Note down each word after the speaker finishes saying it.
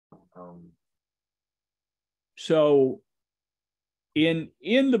So in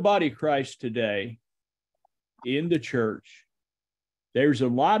the body of Christ today, in the church, there's a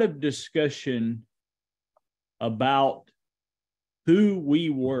lot of discussion about who we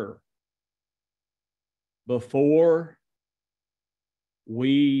were before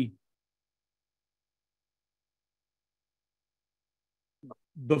we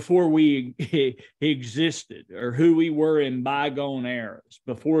existed, or who we were in bygone eras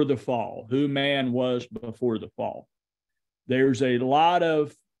before the fall, who man was before the fall. There's a lot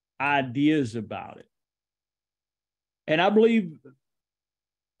of ideas about it. And I believe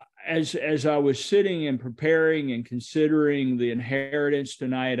as I was sitting and preparing and considering the inheritance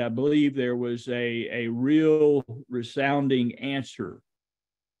tonight, I believe there was a real resounding answer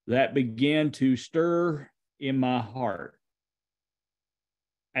that began to stir in my heart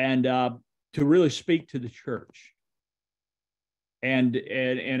and to really speak to the church. And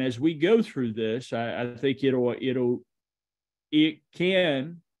as we go through this, I think it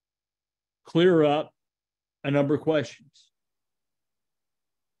can clear up a number of questions.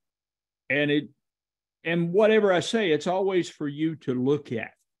 And whatever I say, it's always for you to look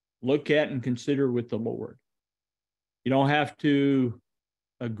at and consider with the Lord. You don't have to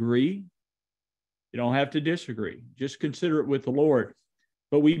agree. You don't have to disagree. Just consider it with the Lord.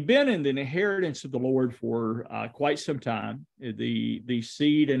 But we've been in the inheritance of the Lord for quite some time, the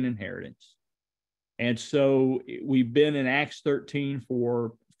seed and inheritance. And so we've been in Acts 13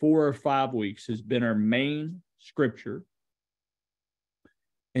 for 4 or 5 weeks, has been our main scripture.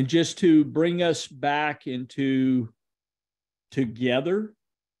 And just to bring us back into together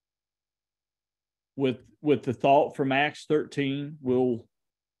with the thought from Acts 13, we'll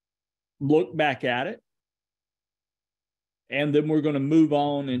look back at it. And then we're going to move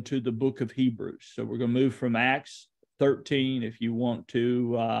on into the book of Hebrews. So we're going to move from Acts 13. If you want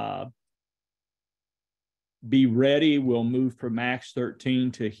to be ready, we'll move from Acts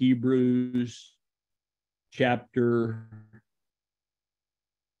 13 to Hebrews chapter,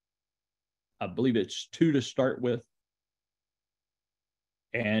 I believe it's 2 to start with.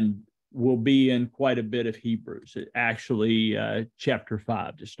 And we'll be in quite a bit of Hebrews, actually chapter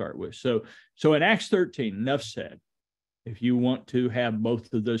 5 to start with. So in Acts 13, enough said. If you want to have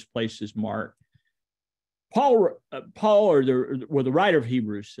both of those places marked, Paul, or the writer of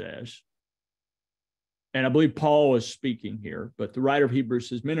Hebrews says, and I believe Paul is speaking here, but the writer of Hebrews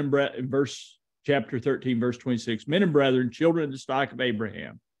says, in chapter 13, verse 26, men and brethren, children of the stock of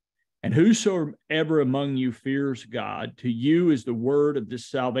Abraham, and whosoever among you fears God, to you is the word of this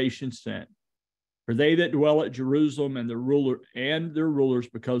salvation sent. For they that dwell at Jerusalem and their rulers,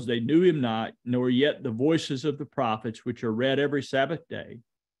 because they knew him not, nor yet the voices of the prophets, which are read every Sabbath day,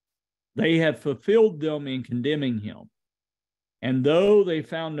 they have fulfilled them in condemning him. And though they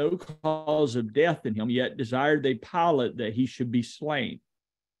found no cause of death in him, yet desired they Pilate that he should be slain.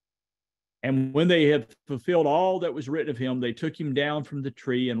 And when they had fulfilled all that was written of him, they took him down from the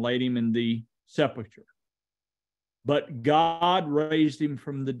tree and laid him in the sepulchre. But God raised him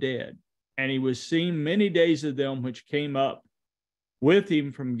from the dead. And he was seen many days of them which came up with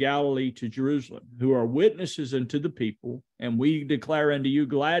him from Galilee to Jerusalem, who are witnesses unto the people, and we declare unto you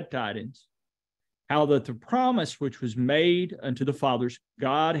glad tidings, how that the promise which was made unto the fathers,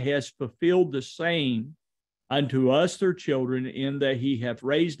 God has fulfilled the same unto us their children, in that he hath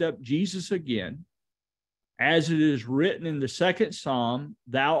raised up Jesus again, as it is written in the 2nd Psalm,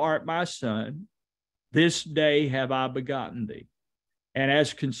 thou art my son, this day have I begotten thee. And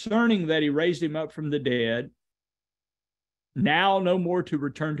as concerning that he raised him up from the dead, now no more to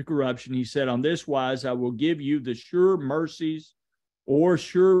return to corruption, he said, on this wise I will give you the sure mercies or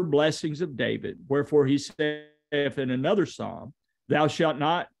sure blessings of David. Wherefore he saith in another psalm, thou shalt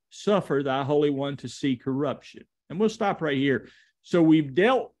not suffer thy Holy One to see corruption. And we'll stop right here. So we've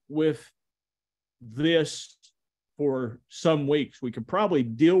dealt with this for some weeks. We could probably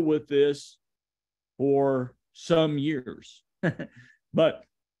deal with this for some years. But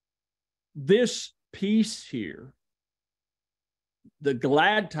this piece here, the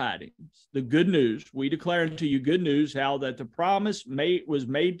glad tidings, the good news, we declare unto you good news, how that the promise was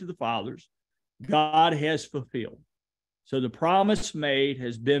made to the fathers, God has fulfilled. So the promise made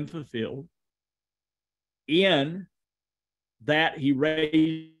has been fulfilled in that he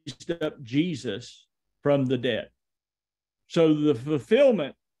raised up Jesus from the dead. So the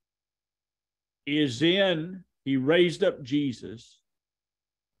fulfillment is in he raised up Jesus.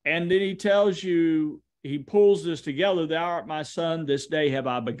 And then he tells you, he pulls this together, thou art my son, this day have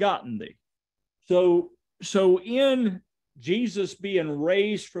I begotten thee. So in Jesus being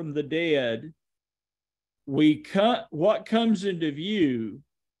raised from the dead, what comes into view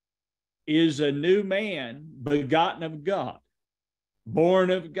is a new man begotten of God, born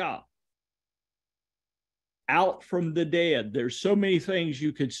of God, out from the dead. There's so many things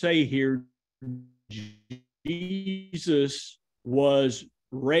you could say here. Jesus was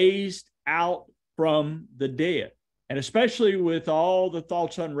raised out from the dead. And especially with all the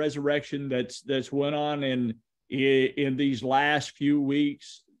thoughts on resurrection that's went on in these last few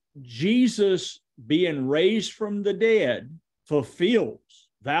weeks, Jesus being raised from the dead fulfills,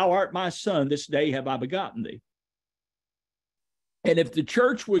 thou art my son, this day have I begotten thee. And if the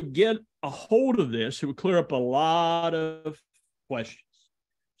church would get a hold of this, it would clear up a lot of questions.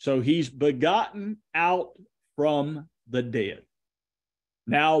 So he's begotten out from the dead.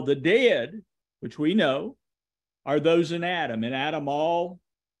 Now, the dead, which we know, are those in Adam. In Adam, all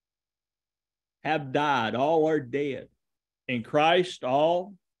have died. All are dead. In Christ,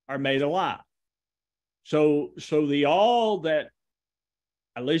 all are made alive. So the all that,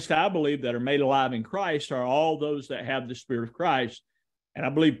 at least I believe, that are made alive in Christ are all those that have the Spirit of Christ. And I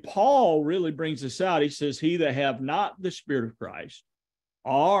believe Paul really brings this out. He says, he that have not the Spirit of Christ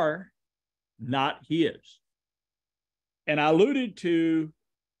are not his. And I alluded to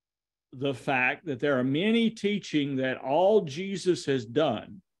the fact that there are many teaching that all Jesus has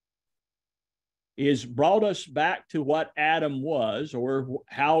done is brought us back to what Adam was, or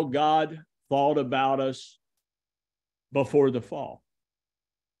how God thought about us before the fall.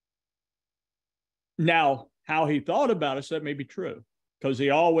 Now, how he thought about us, that may be true, because he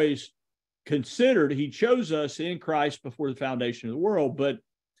always considered, he chose us in Christ before the foundation of the world.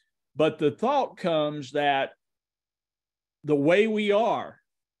 But the thought comes that the way we are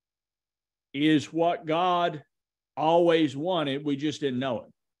is what God always wanted. We just didn't know it.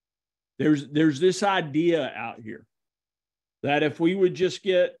 There's this idea out here that if we would just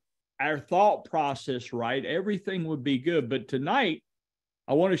get our thought process right, everything would be good. But tonight,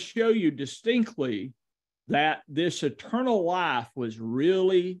 I want to show you distinctly that this eternal life was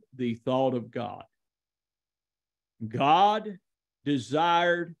really the thought of God. God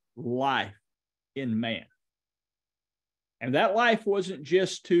desired life in man. And that life wasn't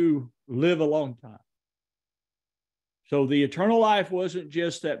just to live a long time. So the eternal life wasn't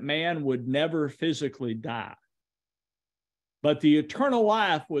just that man would never physically die. But the eternal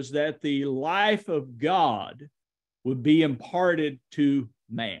life was that the life of God would be imparted to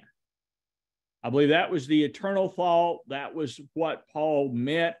man. I believe that was the eternal thought. That was what Paul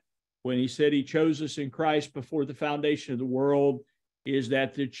meant when he said he chose us in Christ before the foundation of the world, is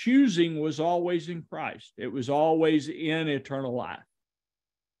that the choosing was always in Christ. It was always in eternal life.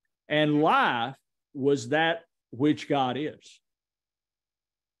 And life was that which God is.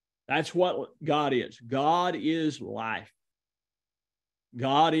 That's what God is. God is life.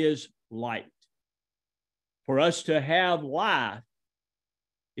 God is light. For us to have life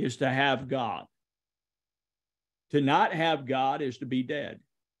is to have God. To not have God is to be dead.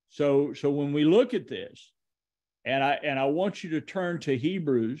 So when we look at this, and I want you to turn to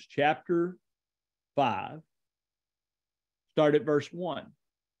Hebrews chapter 5, start at verse 1.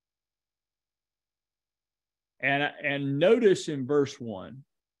 And notice in verse 1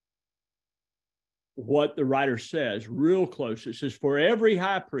 what the writer says real close. It says, for every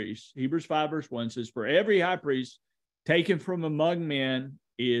high priest, Hebrews 5 verse 1 says, for every high priest taken from among men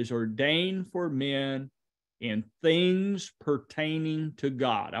is ordained for men in things pertaining to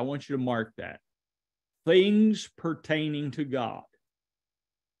God. I want you to mark that. Things pertaining to God,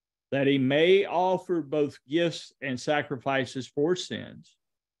 that he may offer both gifts and sacrifices for sins,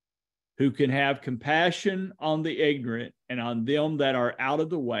 who can have compassion on the ignorant and on them that are out of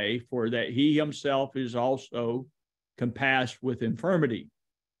the way, for that he himself is also compassed with infirmity.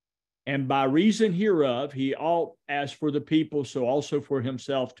 And by reason hereof, he ought, as for the people, so also for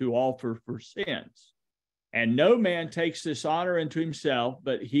himself, to offer for sins. And no man takes this honor unto himself,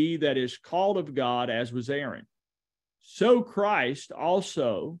 but he that is called of God, as was Aaron. So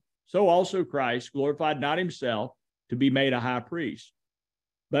also Christ glorified not himself to be made a high priest.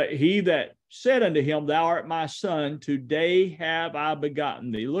 But he that said unto him, thou art my son, today have I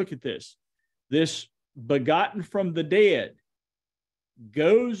begotten thee. Look at this. This begotten from the dead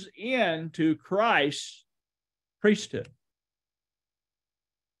goes into Christ's priesthood.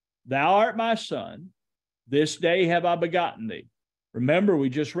 Thou art my son, this day have I begotten thee. Remember, we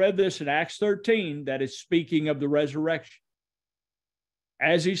just read this in Acts 13, that is speaking of the resurrection.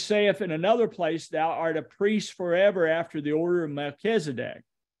 As he saith in another place, thou art a priest forever after the order of Melchizedek,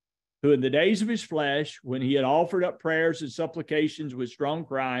 who in the days of his flesh, when he had offered up prayers and supplications with strong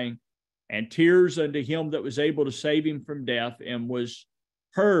crying and tears unto him that was able to save him from death, and was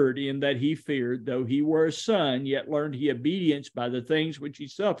heard in that he feared, though he were a son, yet learned he obedience by the things which he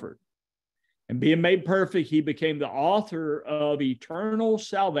suffered. And being made perfect, he became the author of eternal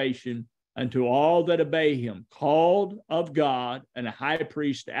salvation unto all that obey him, called of God and a high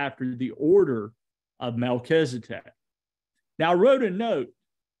priest after the order of Melchizedek. Now, I wrote a note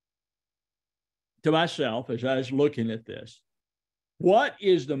to myself as I was looking at this. What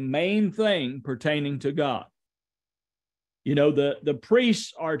is the main thing pertaining to God? You know, the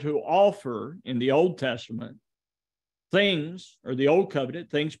priests are to offer in the Old Testament things, or the Old Covenant,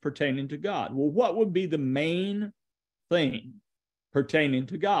 things pertaining to God. Well, what would be the main thing pertaining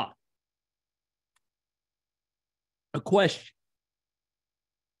to God? A question.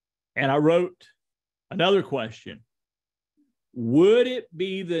 And I wrote another question. Would it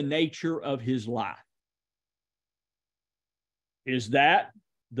be the nature of his life? Is that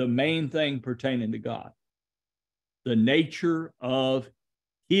the main thing pertaining to God? The nature of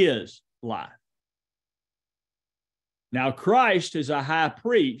his life. Now, Christ as a high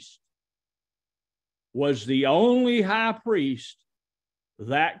priest was the only high priest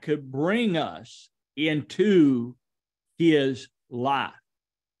that could bring us into his life.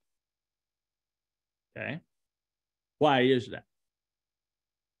 Okay? Why is that?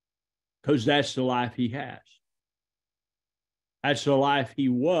 Because that's the life he has. That's the life he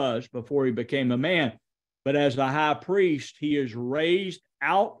was before he became a man. But as a high priest, he is raised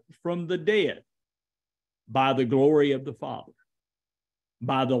out from the dead by the glory of the Father,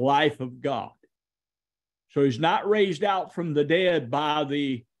 by the life of God. So he's not raised out from the dead by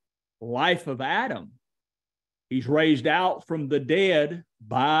the life of Adam. He's raised out from the dead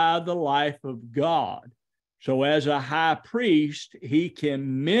by the life of God. So as a high priest, he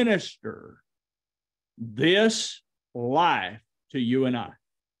can minister this life to you and I.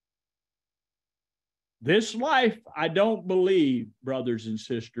 This life, I don't believe, brothers and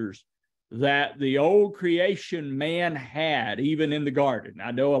sisters, that the old creation man had, even in the garden.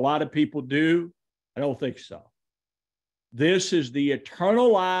 I know a lot of people do. I don't think so. This is the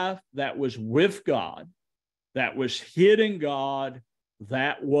eternal life that was with God, that was hid in God,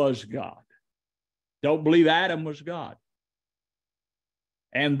 that was God. Don't believe Adam was God.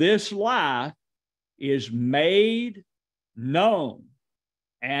 And this life is made known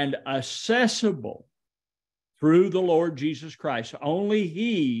and accessible through the Lord Jesus Christ. Only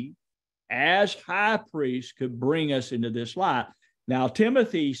he, as high priest, could bring us into this life. Now,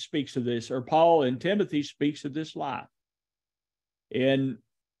 Timothy speaks of this, or Paul and Timothy speaks of this life. In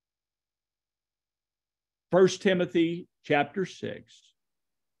 1 Timothy chapter 6,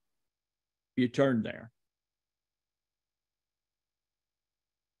 you turn there.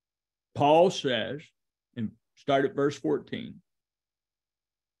 Paul says, and start at verse 14,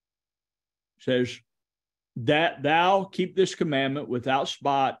 says, that thou keep this commandment without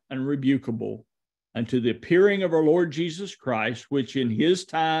spot, unrebukable, unto the appearing of our Lord Jesus Christ, which in his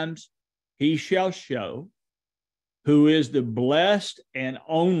times he shall show, who is the blessed and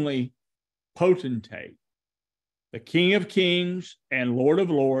only potentate, the King of kings and Lord of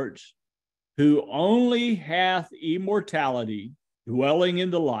lords, who only hath immortality, dwelling in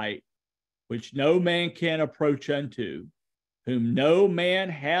the light, which no man can approach unto, whom no man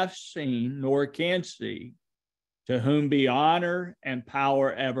hath seen nor can see, to whom be honor and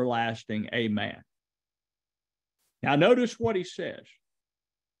power everlasting. Amen. Now notice what he says.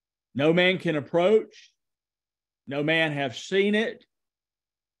 No man can approach, no man have seen it,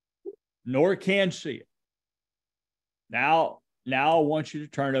 nor can see it. Now I want you to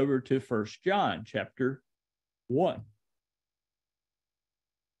turn over to 1 John chapter 1.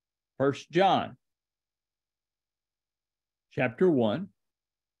 1 John chapter 1.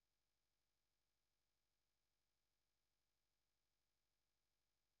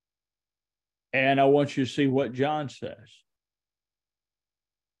 And I want you to see what John says.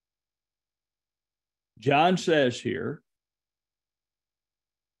 John says here,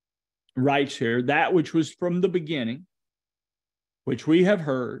 writes here, that which was from the beginning, which we have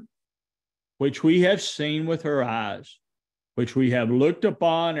heard, which we have seen with our eyes, which we have looked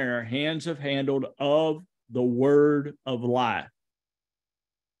upon and our hands have handled of the word of life.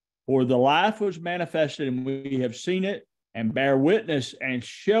 For the life was manifested, and we have seen it, and bear witness, and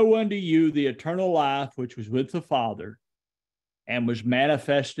show unto you the eternal life which was with the Father, and was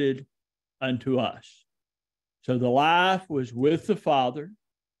manifested unto us. So the life was with the Father,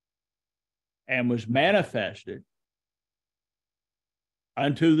 and was manifested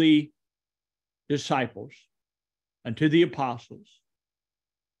unto the disciples, unto the apostles,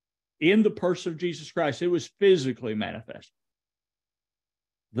 in the person of Jesus Christ. It was physically manifested.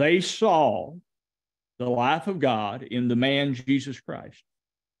 They saw the life of God in the man Jesus Christ.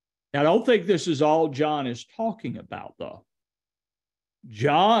 Now, I don't think this is all John is talking about, though.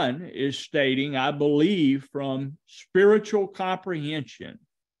 John is stating, I believe, from spiritual comprehension,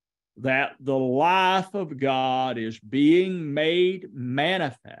 that the life of God is being made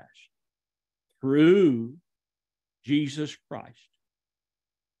manifest through Jesus Christ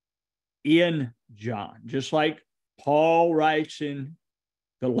in John. Just like Paul writes in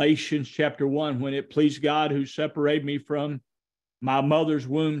Galatians chapter 1, when it pleased God who separated me from my mother's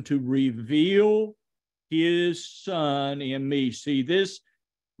womb to reveal his Son in me. See, this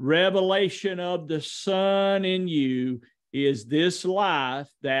revelation of the Son in you is this life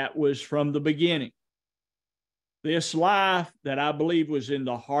that was from the beginning. This life that I believe was in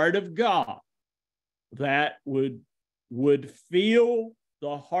the heart of God, that would fill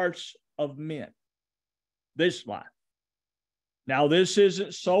the hearts of men. This life. Now, this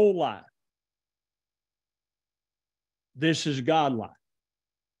isn't soul life. This is God life.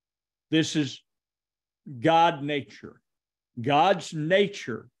 This is God nature. God's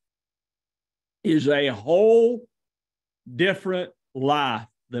nature is a whole different life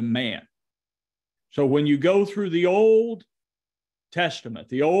than man. So when you go through the Old Testament,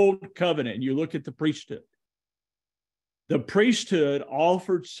 the Old Covenant, and you look at the priesthood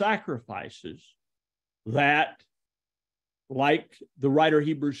offered sacrifices that, like the writer of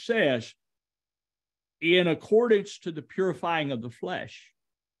Hebrews says, in accordance to the purifying of the flesh,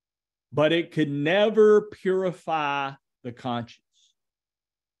 but it could never purify the conscience,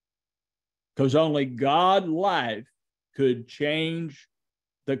 because only God life could change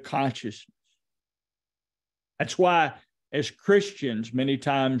the consciousness. That's why, as Christians, many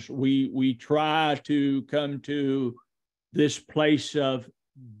times we try to come to this place of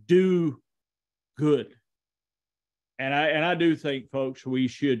do good. And I do think, folks, we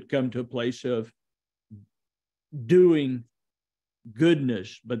should come to a place of doing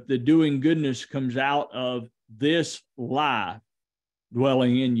goodness, but the doing goodness comes out of this life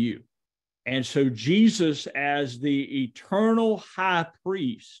dwelling in you. And so Jesus, as the eternal high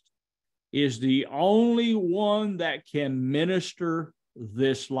priest, is the only one that can minister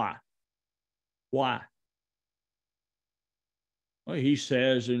this life. Why? Well, he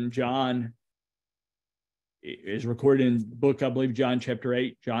says in John, is recorded in the book, I believe, John chapter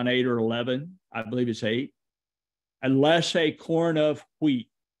 8, John 8 or 11, I believe it's 8. Unless a corn of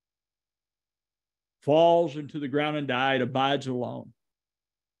wheat falls into the ground and dies, it abides alone.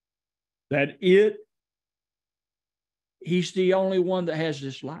 That he's the only one that has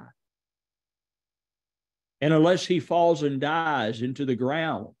this life. And unless he falls and dies into the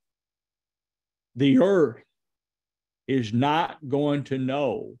ground, the earth is not going to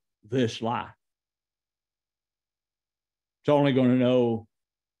know this life. It's only going to know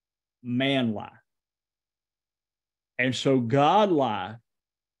man life. And so God life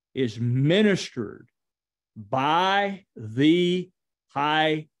is ministered by the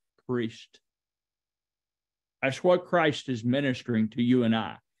high priest. That's what Christ is ministering to you and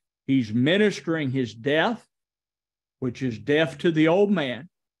I. He's ministering his death, which is death to the old man,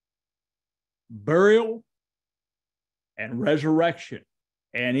 burial, and resurrection.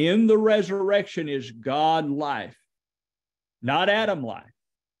 And in the resurrection is God life, not Adam life.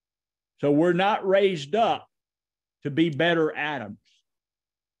 So we're not raised up to be better Adams.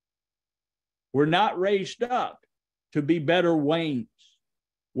 We're not raised up to be better Waynes.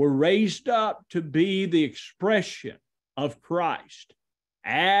 We're raised up to be the expression of Christ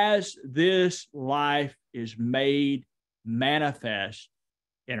as this life is made manifest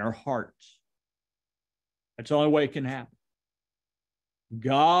in our hearts. That's the only way it can happen.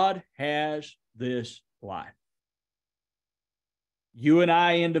 God has this life. You and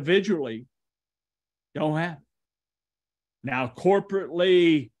I individually don't have it. Now,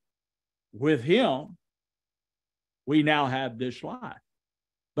 corporately with him, we now have this life.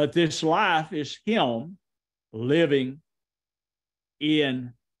 But this life is him living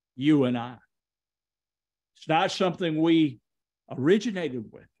in you and I. It's not something we originated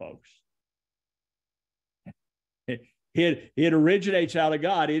with, folks. It originates out of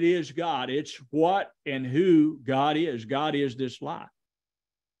God. It is God. It's what and who God is. God is this life.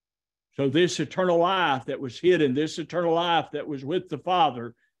 So this eternal life that was hidden, this eternal life that was with the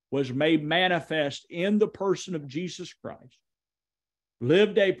Father, was made manifest in the person of Jesus Christ,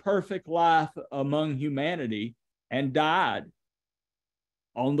 lived a perfect life among humanity, and died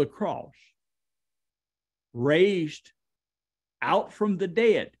on the cross, raised out from the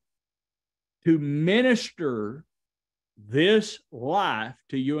dead to minister this life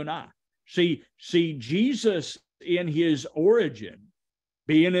to you and I. See, Jesus in his origin,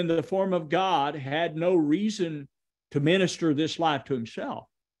 being in the form of God, had no reason to minister this life to himself.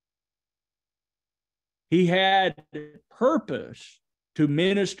 He had purpose to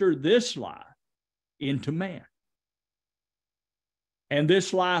minister this life into man. And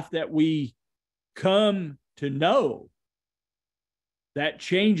this life that we come to know, that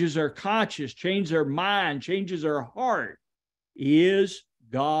changes our conscience, changes our mind, changes our heart, is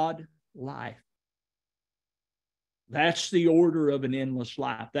God life. That's the order of an endless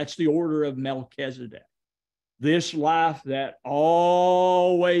life. That's the order of Melchizedek. This life that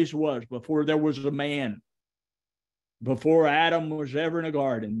always was, before there was a man, before Adam was ever in a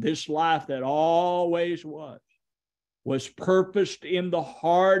garden, this life that always was purposed in the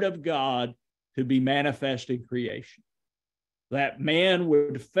heart of God to be manifest in creation. That man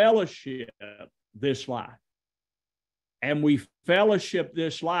would fellowship this life. And we fellowship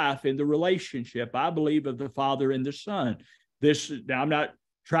this life in the relationship, I believe, of the Father and the Son. Now, I'm not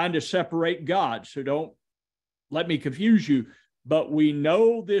trying to separate God, so don't let me confuse you, but we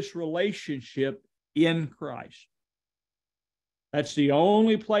know this relationship in Christ. That's the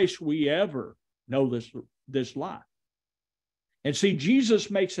only place we ever know this life. And see, Jesus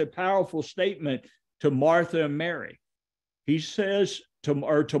makes a powerful statement to Martha and Mary. He says to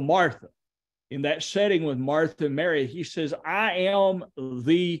Martha, in that setting with Martha and Mary, he says, I am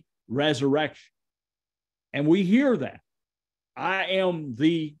the resurrection. And we hear that. I am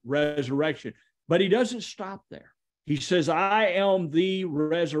the resurrection. But he doesn't stop there. He says, I am the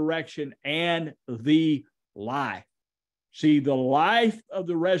resurrection and the life. See, the life of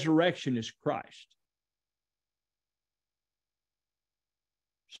the resurrection is Christ.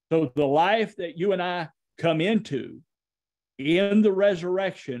 So the life that you and I come into in the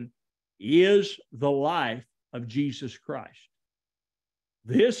resurrection is the life of Jesus Christ.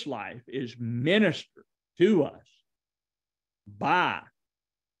 This life is ministered to us by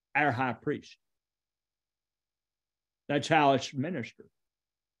our high priest. That's how it's ministered.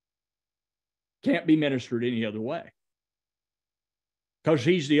 Can't be ministered any other way, because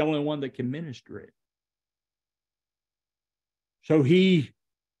he's the only one that can minister it. So he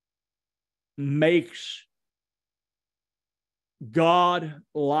makes God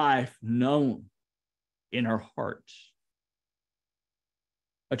life known in our hearts.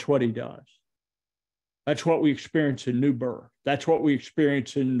 That's what he does. That's what we experience in new birth. That's what we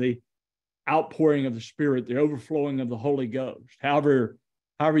experience in the outpouring of the Spirit, the overflowing of the Holy Ghost, however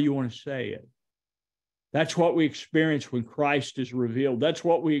you want to say it. That's what we experience when Christ is revealed. That's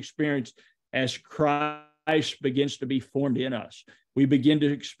what we experience as Christ begins to be formed in us. We begin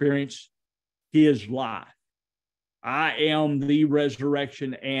to experience his life. I am the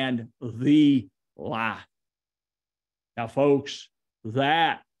resurrection and the life. Now, folks,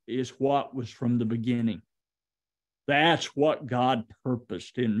 that is what was from the beginning. That's what God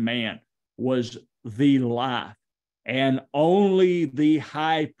purposed in man, was the life. And only the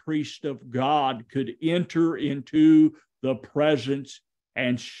high priest of God could enter into the presence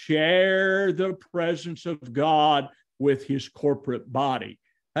and share the presence of God with his corporate body.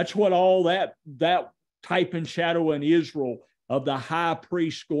 That's what all that type and shadow in Israel of the high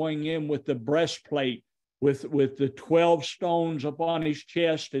priest going in with the breastplate, with the 12 stones upon his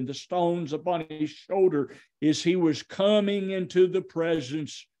chest and the stones upon his shoulder, is he was coming into the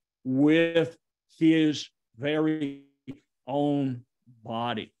presence with his very own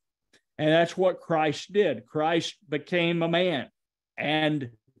body. And that's what Christ did. Christ became a man. And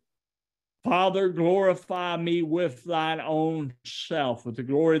Father, glorify me with thine own self, with the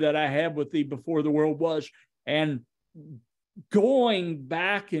glory that I had with thee before the world was. And going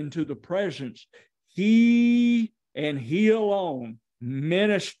back into the presence, he and he alone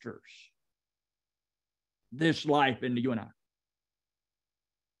ministers this life into you and I.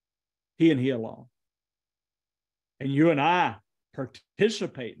 He and he alone. And you and I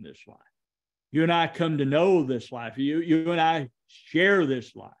participate in this life. You and I come to know this life. You and I share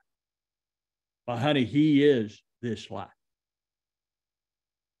this life. But honey, he is this life.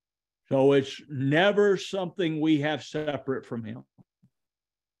 So it's never something we have separate from him.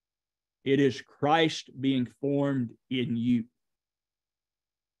 It is Christ being formed in you.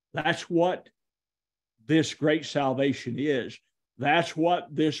 That's what this great salvation is. That's what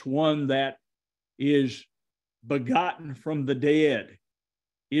this one that is begotten from the dead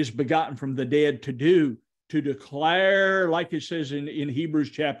is begotten from the dead to do, to declare, like it says in Hebrews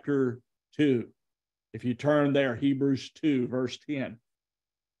chapter 2. If you turn there, Hebrews 2, verse 10.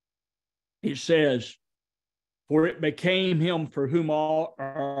 It says, for it became him for whom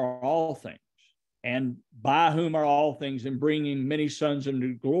are all things, and by whom are all things, and bringing many sons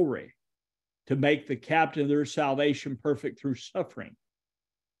into glory, to make the captain of their salvation perfect through suffering.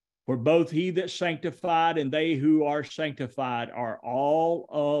 For both he that sanctified and they who are sanctified are all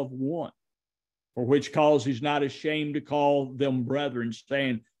of one. for which cause he's not ashamed to call them brethren,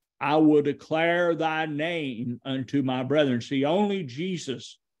 saying, I will declare thy name unto my brethren. See, only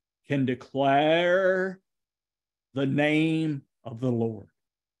Jesus can declare the name of the Lord.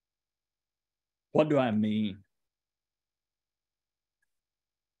 What do I mean?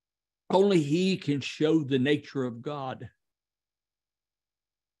 Only he can show the nature of God.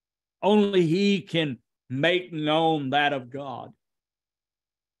 Only he can make known that of God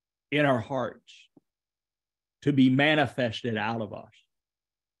in our hearts, to be manifested out of us,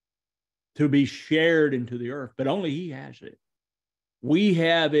 to be shared into the earth. But only he has it. We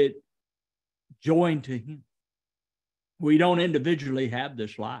have it joined to him. We don't individually have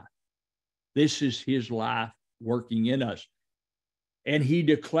this life. This is his life working in us. And he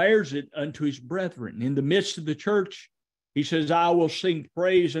declares it unto his brethren. In the midst of the church, he says, I will sing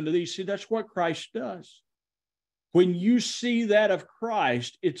praise unto thee. See, that's what Christ does. When you see that of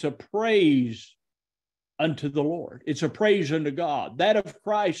Christ, it's a praise unto the Lord. It's a praise unto God. That of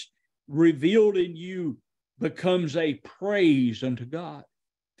Christ revealed in you becomes a praise unto God.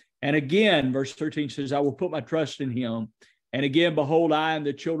 And again, verse 13 says, I will put my trust in him. And again, behold, I am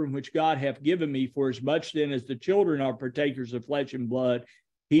the children which God hath given me, for as much then as the children are partakers of flesh and blood,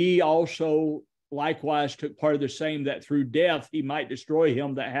 he also likewise took part of the same, that through death he might destroy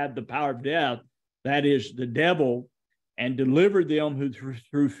him that had the power of death, that is the devil, and delivered them who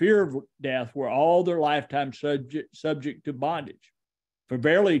through fear of death were all their lifetime subject to bondage. For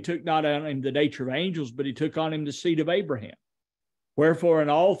verily he took not on him the nature of angels, but he took on him the seed of Abraham. Wherefore in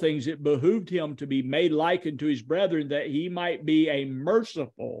all things it behooved him to be made like unto his brethren, that he might be a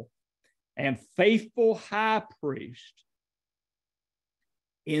merciful and faithful high priest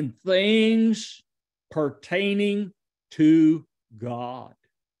in things pertaining to God,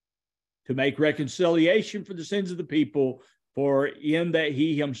 to make reconciliation for the sins of the people, for in that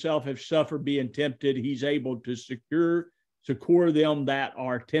he himself have suffered being tempted, he's able to succor them that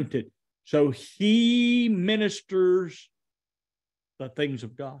are tempted. So he ministers the things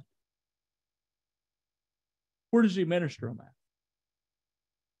of God. Where does he minister them at?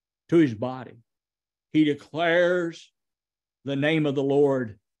 To his body. He declares the name of the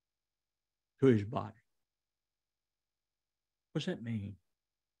Lord to his body. What does that mean?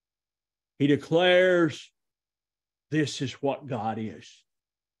 He declares this is what God is.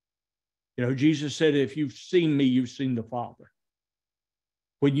 You know, Jesus said, if you've seen me, you've seen the Father.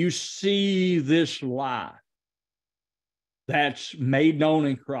 When you see this life that's made known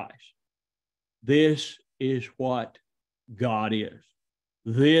in Christ, this is what God is.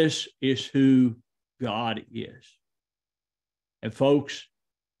 This is who God is. And folks,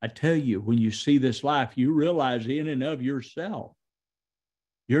 I tell you, when you see this life, you realize in and of yourself,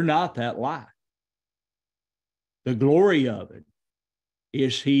 you're not that life. The glory of it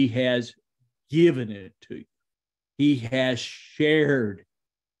is he has given it to you. He has shared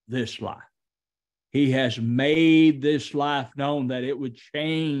this life. He has made this life known, that it would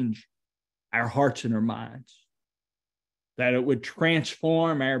change our hearts and our minds, that it would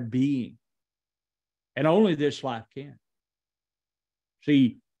transform our being. And only this life can.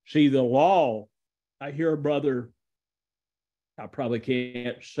 See the law. I hear a brother, I probably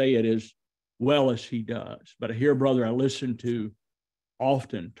can't say it as well as he does, but I hear a brother I listen to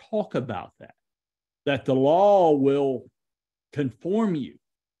often talk about that the law will conform you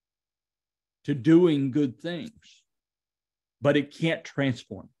to doing good things, but it can't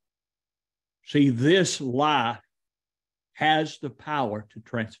transform. See, this life has the power to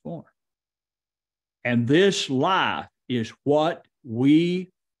transform. And this life is what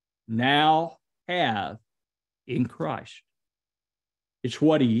we now have in Christ. It's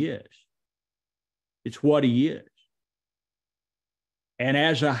what he is. It's what he is. And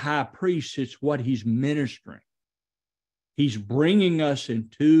as a high priest, it's what he's ministering. He's bringing us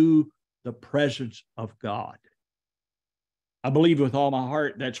into the presence of God. I believe with all my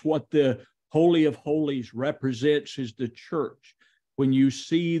heart that's what the Holy of Holies represents, is the church. When you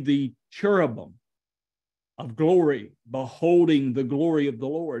see the cherubim of glory beholding the glory of the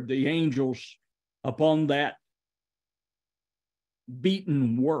Lord, the angels upon that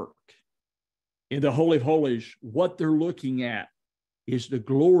beaten work in the Holy of Holies, what they're looking at is the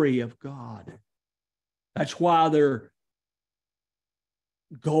glory of God. That's why they're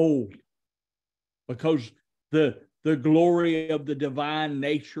gold, because the glory of the divine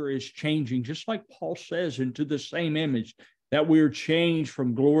nature is changing, just like Paul says, into the same image, that we're changed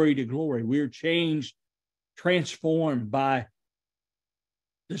from glory to glory. We're changed, transformed by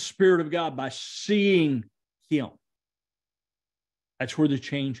the Spirit of God, by seeing him. That's where the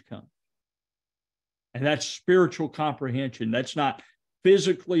change comes. And that's spiritual comprehension. That's not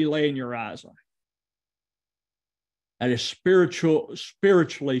physically laying your eyes on. That is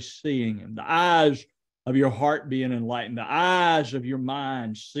spiritually seeing him. The eyes of your heart being enlightened. The eyes of your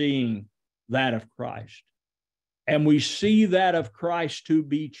mind seeing that of Christ. And we see that of Christ to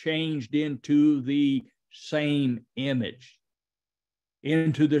be changed into the same image,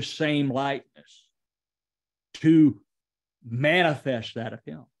 into the same likeness, to manifest that of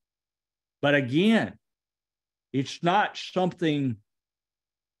him. But again, it's not something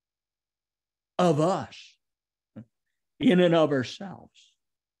of us in and of ourselves.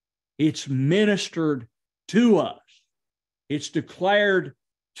 It's ministered to us. It's declared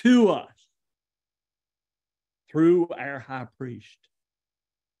to us through our high priest,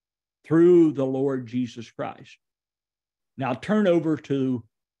 through the Lord Jesus Christ. Now turn over to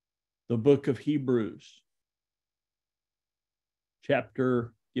the book of Hebrews. Give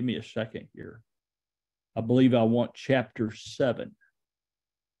me a second here. I believe I want chapter 7.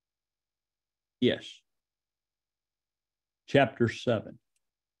 Yes. Chapter 7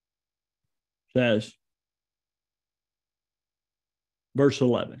 says, verse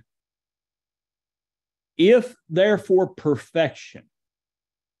 11, if therefore perfection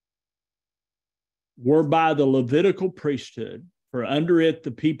were by the Levitical priesthood, for under it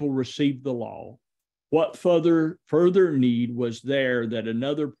the people received the law, what further need was there that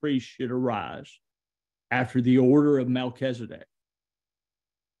another priest should arise after the order of Melchizedek,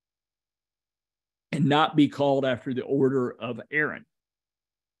 and not be called after the order of Aaron?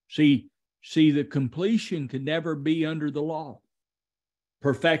 See, the completion could never be under the law.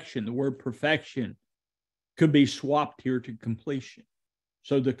 Perfection, the word perfection could be swapped here to completion.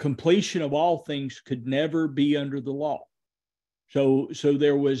 So the completion of all things could never be under the law. So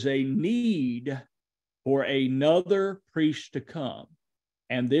there was a need for another priest to come.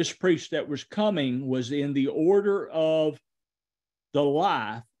 And this priest that was coming was in the order of the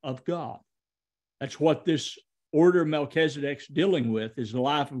life of God. That's what this order of Melchizedek's dealing with, is the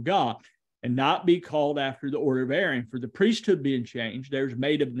life of God, and not be called after the order of Aaron. For the priesthood being changed, there's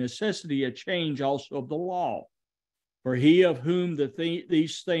made of necessity a change also of the law. For he of whom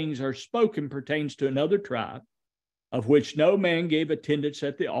these things are spoken pertains to another tribe, of which no man gave attendance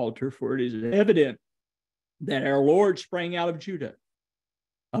at the altar, for it is evident that our Lord sprang out of Judah,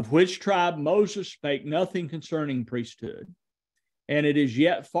 of which tribe Moses spake nothing concerning priesthood. And it is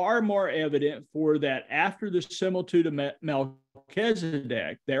yet far more evident, for that after the similitude of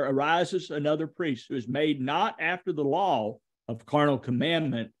Melchizedek, there arises another priest who is made not after the law of carnal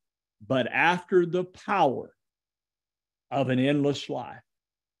commandment, but after the power of an endless life.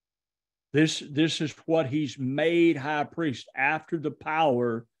 This is what he's made high priest, after the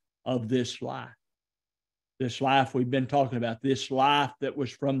power of this life. This life we've been talking about, this life that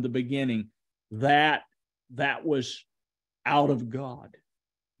was from the beginning, that was out of God,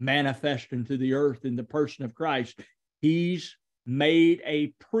 manifest into the earth in the person of Christ. He's made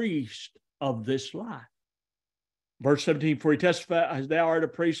a priest of this life. Verse 17, for he testifies, thou art a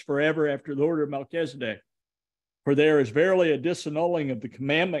priest forever after the order of Melchizedek. For there is verily a disannulling of the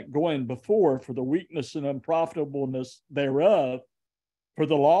commandment going before, for the weakness and unprofitableness thereof. For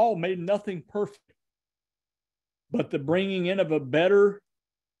the law made nothing perfect, but the bringing in of a better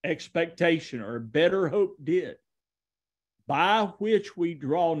expectation, or a better hope did, by which we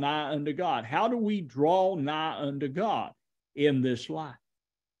draw nigh unto God. How do we draw nigh unto God? In this life.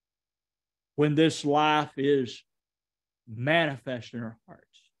 When this life is manifest in our hearts.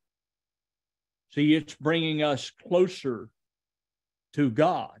 See, it's bringing us closer to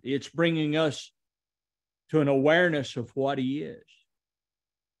God. It's bringing us to an awareness of what he is.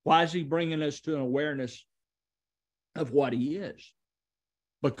 Why is he bringing us to an awareness of what he is?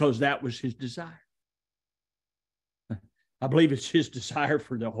 Because that was his desire. I believe it's his desire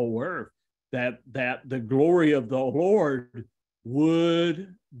for the whole earth, that the glory of the Lord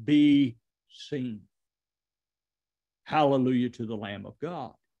would be seen. Hallelujah to the Lamb of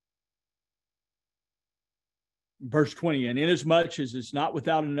God. Verse 20, and inasmuch as it's not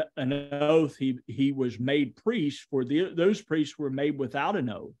without an oath, he was made priest, for those priests were made without an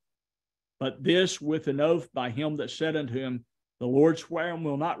oath. But this with an oath by him that said unto him, the Lord sware and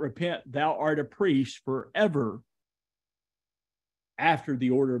will not repent, thou art a priest forever after the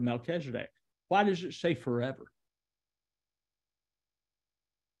order of Melchizedek. Why does it say forever?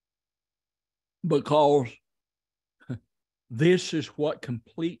 Because this is what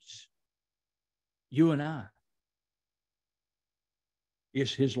completes you and I.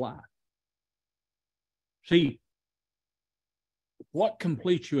 Is his life. See, what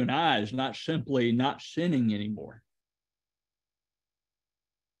completes you and I is not simply not sinning anymore.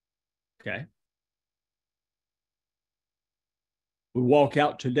 Okay? We walk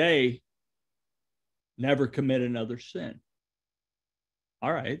out today never commit another sin.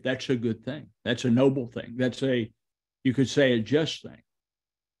 All right, that's a good thing. That's a noble thing. That's you could say, a just thing.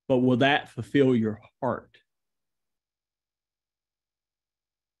 But will that fulfill your heart?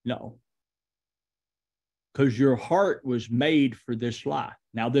 No. Because your heart was made for this life.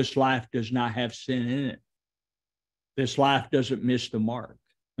 Now, this life does not have sin in it. This life doesn't miss the mark.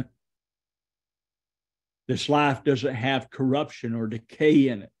 This life doesn't have corruption or decay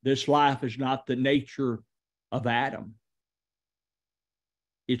in it. This life is not the nature of Adam.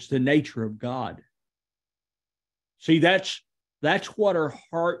 It's the nature of God. See, that's what our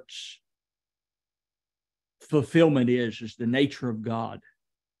heart's fulfillment is the nature of God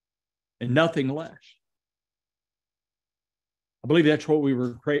and nothing less. I believe that's what we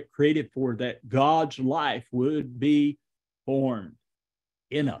were created for, that God's life would be formed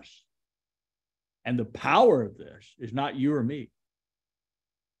in us. And the power of this is not you or me.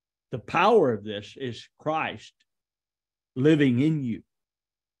 The power of this is Christ living in you,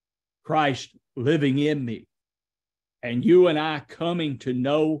 Christ living in me, and you and I coming to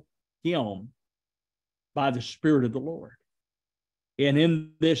know him by the Spirit of the Lord. And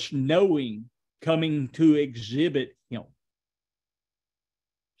in this knowing, coming to exhibit him.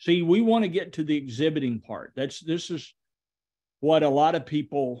 See, we want to get to the exhibiting part. This is what a lot of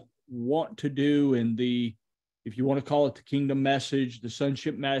people want to do in the, if you want to call it the kingdom message, the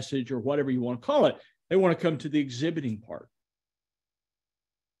sonship message, or whatever you want to call it, they want to come to the exhibiting part.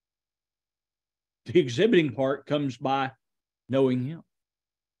 The exhibiting part comes by knowing him.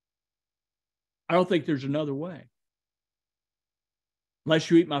 I don't think there's another way. Unless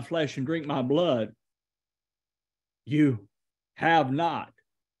you eat my flesh and drink my blood, you have not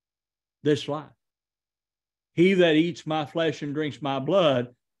this life. He that eats my flesh and drinks my blood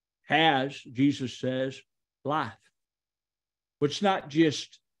has, Jesus says, life. But it's not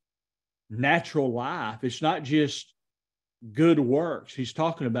just natural life. It's not just good works. He's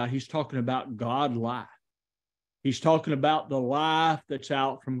talking about God life. He's talking about the life that's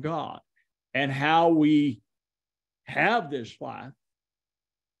out from God. And how we have this life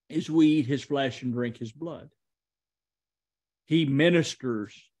is we eat his flesh and drink his blood. He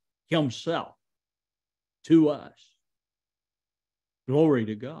ministers himself to us. Glory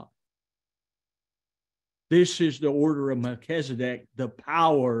to God. This is the order of Melchizedek, the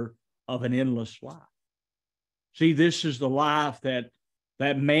power of an endless life. See, this is the life that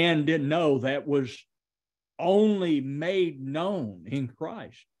man didn't know, that was only made known in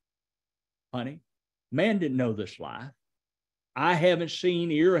Christ. Honey, man didn't know this life. I haven't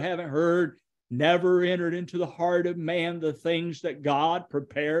seen, ear haven't heard, never entered into the heart of man the things that God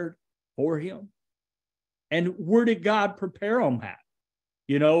prepared for him. And where did God prepare them at?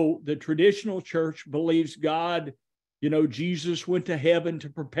 You know, the traditional church believes God, Jesus went to heaven to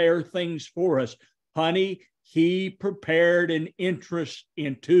prepare things for us. Honey, he prepared an entrance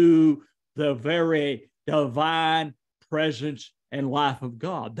into the very divine presence and life of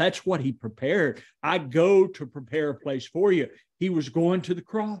God. That's what he prepared. I go to prepare a place for you. He was going to the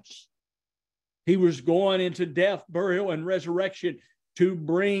cross. He was going into death, burial, and resurrection to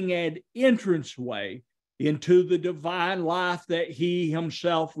bring an entranceway into the divine life that he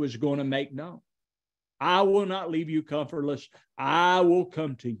himself was going to make known. I will not leave you comfortless. I will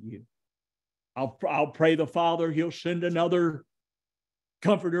come to you. I'll pray the Father, he'll send another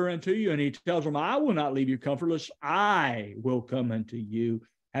comforter unto you. And he tells them, I will not leave you comfortless. I will come unto you.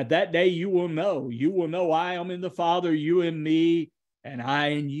 At that day, you will know I am in the Father, you in me, and I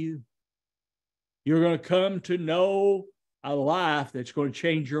in you. You're going to come to know a life that's going to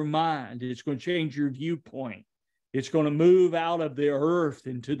change your mind. It's going to change your viewpoint. It's going to move out of the earth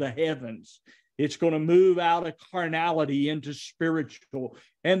into the heavens. It's going to move out of carnality into spiritual.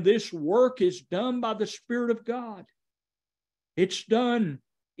 And this work is done by the Spirit of God. It's done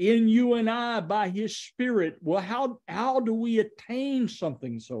in you and I by his Spirit. Well, how do we attain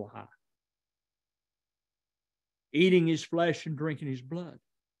something so high? Eating his flesh and drinking his blood.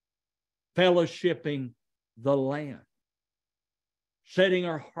 Fellowshipping the Lamb. Setting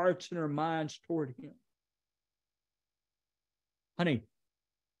our hearts and our minds toward him. Honey,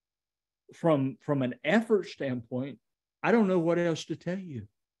 from an effort standpoint, I don't know what else to tell you.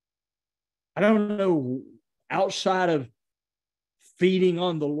 I don't know, outside of feeding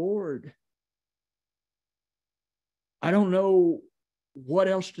on the Lord, I don't know what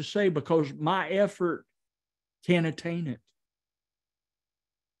else to say, because my effort can't attain it.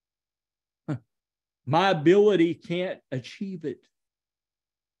 My ability can't achieve it.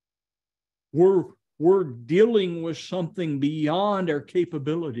 We're dealing with something beyond our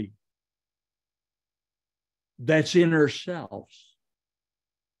capability that's in ourselves.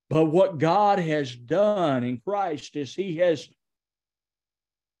 But what God has done in Christ is he has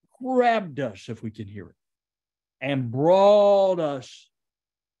grabbed us, if we can hear it, and brought us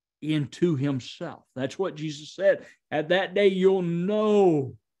into himself. That's what Jesus said. At that day, you'll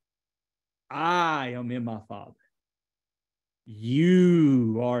know I am in my Father.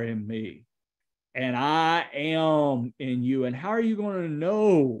 You are in me, and I am in you. And how are you going to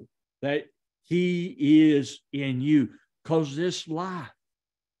know that he is in you? Because this life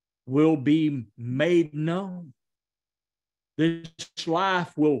will be made known. This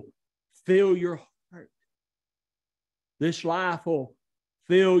life will fill your heart. This life will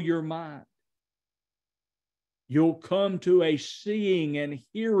fill your mind. You'll come to a seeing and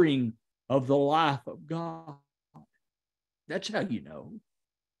hearing of the life of God. That's how you know.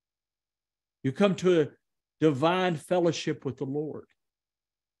 You come to a divine fellowship with the Lord.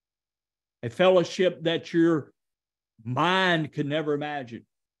 A fellowship that your mind could never imagine,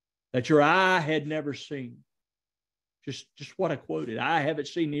 that your eye had never seen. Just what I quoted. I haven't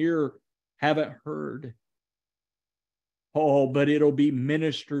seen, ear haven't heard. Oh, but it'll be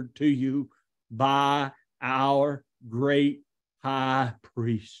ministered to you by our great high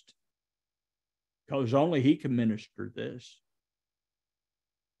priest. Because only he can minister this.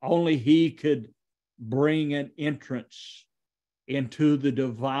 Only he could bring an entrance into the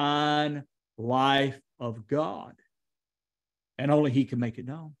divine life of God. And only he can make it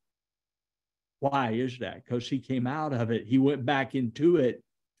known. Why is that? Because he came out of it. He went back into it.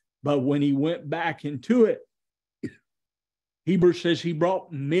 But when he went back into it, Hebrews says he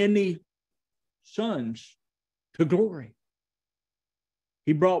brought many sons to glory.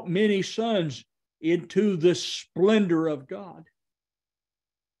 He brought many sons into the splendor of God.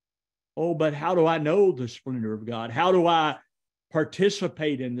 Oh, but how do I know the splendor of God? How do I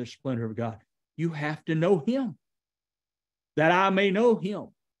participate in the splendor of God? You have to know him, that I may know him.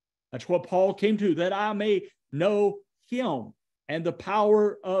 That's what Paul came to, that I may know him and the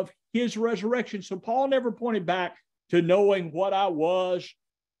power of his resurrection. So Paul never pointed back to knowing what I was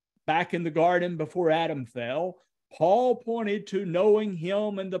back in the garden before Adam fell. Paul pointed to knowing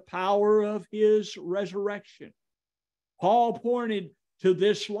him and the power of his resurrection. Paul pointed to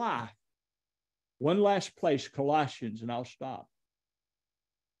this life. One last place, Colossians, and I'll stop.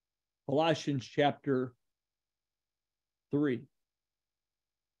 Colossians chapter 3.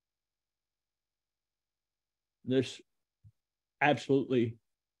 This absolutely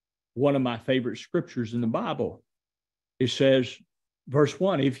one of my favorite scriptures in the Bible. It says, verse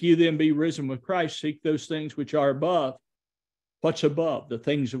 1, if you then be risen with Christ, seek those things which are above. What's above? The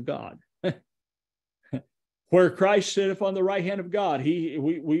things of God. Where Christ sitteth on the right hand of God.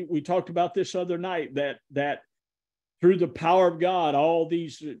 We talked about this other night, that through the power of God, all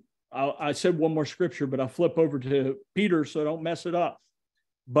these, I said one more scripture, but I'll flip over to Peter so I don't mess it up.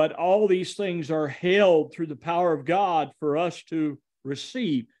 But all these things are held through the power of God for us to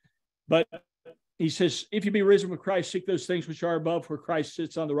receive. But he says, if you be risen with Christ, seek those things which are above, where Christ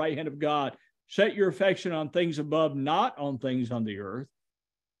sits on the right hand of God. Set your affection on things above, not on things on the earth.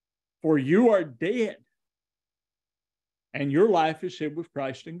 For you are dead, and your life is hid with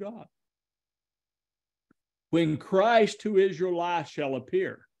Christ in God. When Christ, who is your life, shall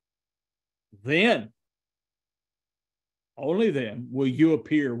appear, then, only then, will you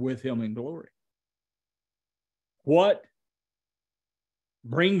appear with him in glory. What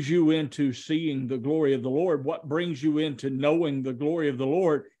brings you into seeing the glory of the Lord, what brings you into knowing the glory of the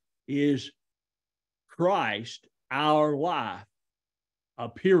Lord, is Christ, our life,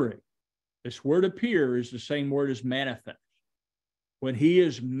 appearing. This word appear is the same word as manifest. When he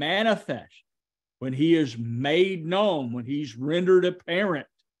is manifest, when he is made known, when he's rendered apparent.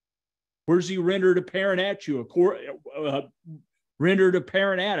 Where's he rendered apparent at you? Rendered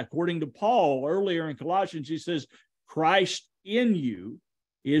apparent at, according to Paul earlier in Colossians, he says, Christ in you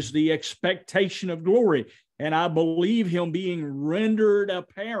is the expectation of glory. And I believe him being rendered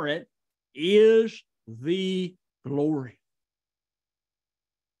apparent is the glory.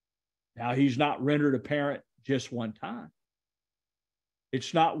 Now, he's not rendered apparent just one time.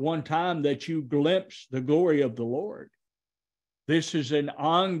 It's not one time that you glimpse the glory of the Lord. This is an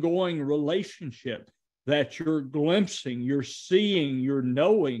ongoing relationship that you're glimpsing, you're seeing, you're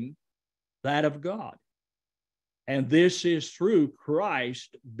knowing that of God. And this is through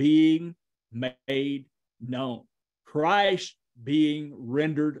Christ being made known. Christ being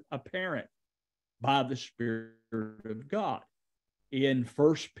rendered apparent by the Spirit of God. In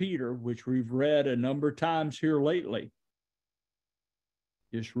 1 Peter, which we've read a number of times here lately,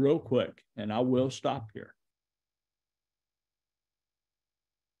 just real quick, and I will stop here.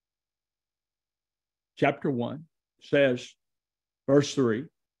 Chapter 1 says, verse 3,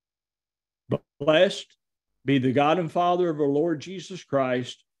 Blessed be the God and Father of our Lord Jesus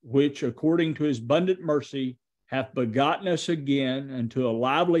Christ, which according to his abundant mercy hath begotten us again unto a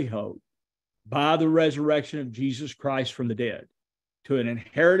lively hope by the resurrection of Jesus Christ from the dead, to an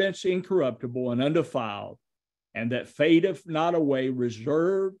inheritance incorruptible and undefiled, and that fadeth not away,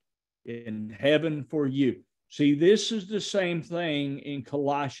 reserved in heaven for you. See, this is the same thing in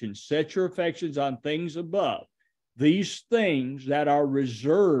Colossians. Set your affections on things above. These things that are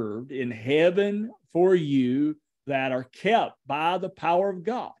reserved in heaven for you, that are kept by the power of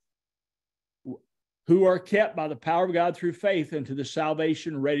God, who are kept by the power of God through faith into the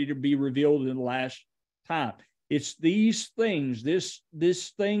salvation ready to be revealed in the last time. It's these things, this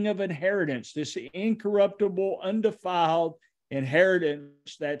thing of inheritance, this incorruptible, undefiled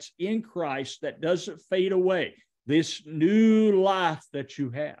inheritance that's in Christ that doesn't fade away. This new life that you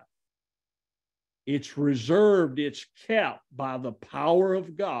have. It's reserved, it's kept by the power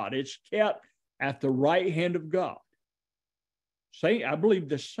of God. It's kept at the right hand of God. I believe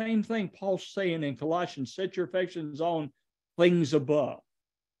the same thing Paul's saying in Colossians, set your affections on things above,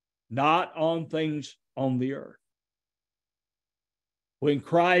 not on things on the earth. When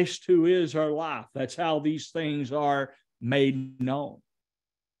Christ, who is our life, that's how these things are made known.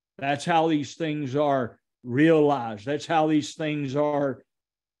 That's how these things are realized. That's how these things are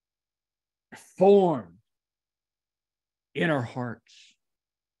formed in our hearts.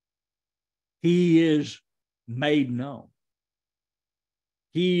 He is made known.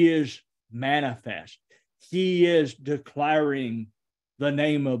 He is manifest. He is declaring the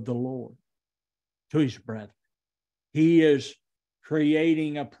name of the Lord to his brethren. He is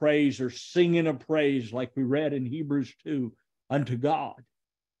creating a praise or singing a praise like we read in Hebrews 2 unto God.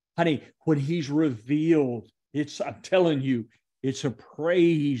 Honey, when he's revealed, I'm telling you, it's a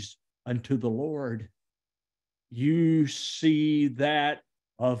praise unto the Lord. You see that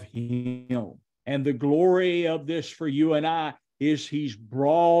of him. And the glory of this for you and I is he's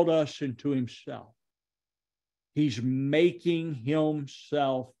brought us into himself. He's making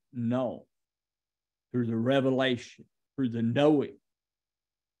himself known through the revelation, through the knowing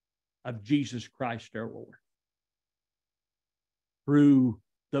of Jesus Christ our Lord, through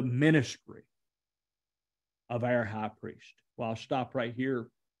the ministry of our high priest. Well, I'll stop right here.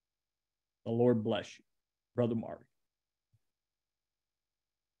 The Lord bless you. Brother Mark.